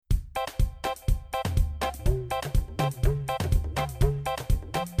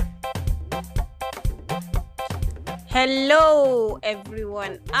Hello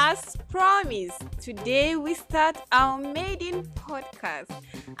everyone, as promised, today we start our maiden podcast.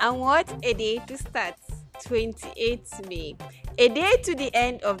 And what a day to start, 28th May, a day to the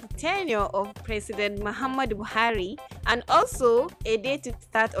end of the tenure of President Muhammadu Buhari, and also a day to the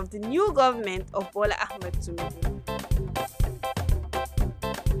start of the new government of Bola Ahmed Tinubu.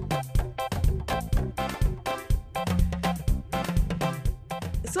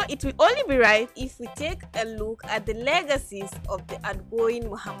 So it will only be right if we take a look at the legacies of the outgoing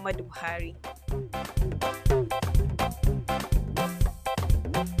Muhammadu Buhari.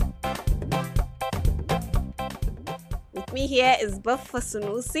 With me here is Baffa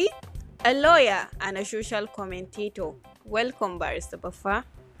Sunusi, a lawyer and a social commentator. Welcome, Barrister Baffa.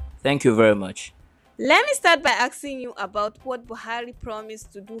 Thank you very much. Let me start by asking you about what Buhari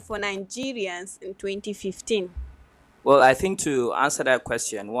promised to do for Nigerians in 2015. Well, I think to answer that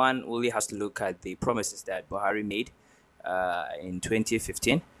question, one really has to look at the promises that Buhari made in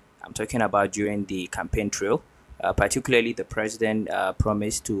 2015. I'm talking about during the campaign trail. Particularly, the president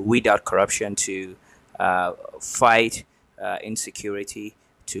promised to weed out corruption, to fight insecurity,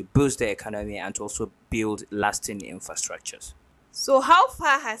 to boost the economy, and to also build lasting infrastructures. So how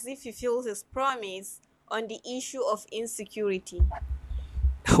far has he fulfilled his promise on the issue of insecurity?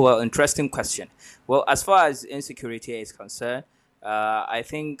 Well, interesting question. Well, as far as insecurity is concerned, I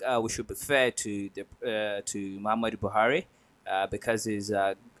think we should be fair to Muhammadu Buhari because his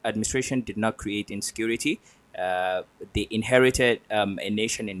administration did not create insecurity. They inherited a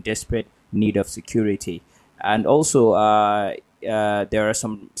nation in desperate need of security, and also there are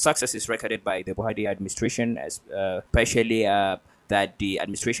some successes recorded by the Buhari administration, especially that the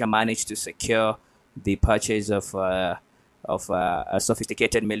administration managed to secure the purchase of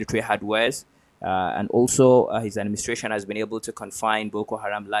sophisticated military hardwares, and also his administration has been able to confine Boko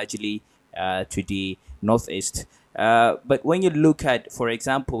Haram largely to the northeast. But when you look at, for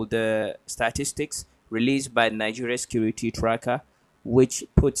example, the statistics released by Nigeria Security Tracker, which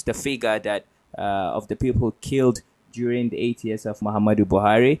puts the figure that of the people killed during the 8 years of Muhammadu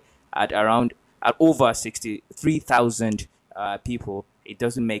Buhari at over 63,000 people, it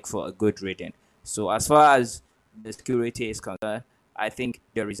doesn't make for a good reading. So as far as the security is concerned, I think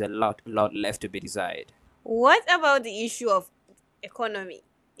there is a lot left to be desired. What about the issue of economy?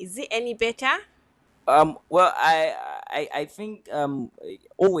 Is it any better? Well, I think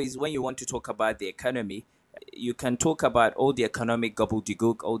always when you want to talk about the economy, you can talk about all the economic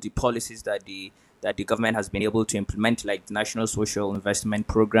gobbledygook, all the policies that the government has been able to implement, like the National Social Investment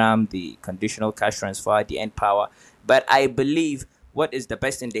Program, the conditional cash transfer, the End Power. But I believe what is the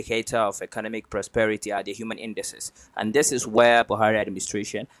best indicator of economic prosperity are the human indices. And this is where Buhari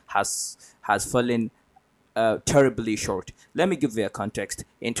administration has fallen terribly short. Let me give you a context.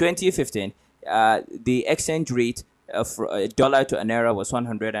 In 2015, the exchange rate of a dollar to a naira was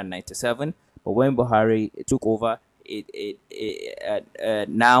 197. But when Buhari took over,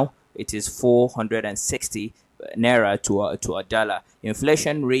 now it is 460 naira to a dollar.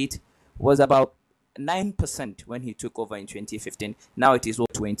 Inflation rate was about 9% when he took over in 2015. Now it is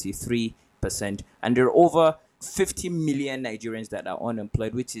 23%. And there are over 50 million Nigerians that are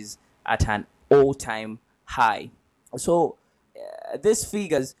unemployed, which is at an all-time high. So these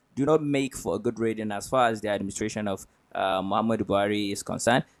figures do not make for a good rating as far as the administration of Muhammadu Buhari is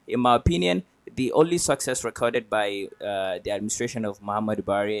concerned. In my opinion, the only success recorded by the administration of Muhammadu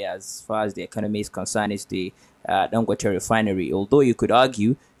Buhari as far as the economy is concerned is the Dangote refinery. Although you could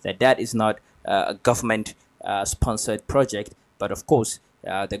argue that is not a government sponsored project, but of course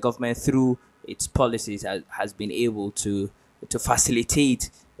the government through its policies has been able to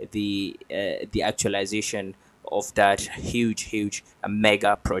facilitate the actualization of that huge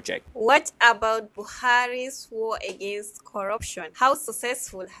mega project. What about Buhari's war against corruption? How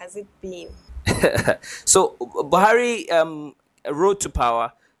successful has it been? So Buhari rode to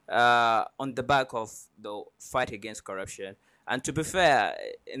power on the back of the fight against corruption. And to be fair,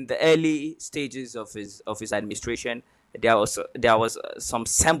 in the early stages of his administration, there was some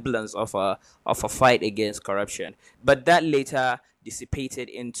semblance of a fight against corruption, but that later dissipated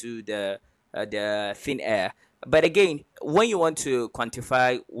into the thin air. But again, when you want to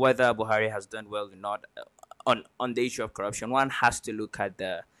quantify whether Buhari has done well or not on the issue of corruption, one has to look at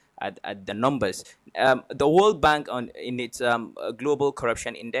the numbers. The World Bank in its global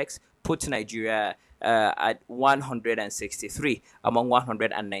corruption index puts Nigeria at 163 among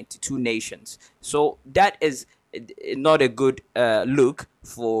 192 nations. So that is not a good look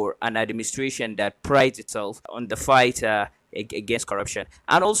for an administration that prides itself on the fight against corruption.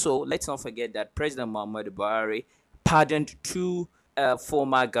 And also, let's not forget that President Muhammadu Buhari pardoned two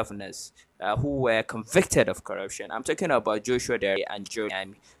former governors who were convicted of corruption. I'm talking about Joshua Derry and Joe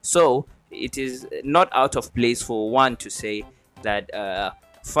Miami. So it is not out of place for one to say that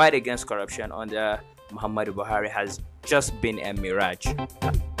fight against corruption under Muhammadu Buhari has just been a mirage.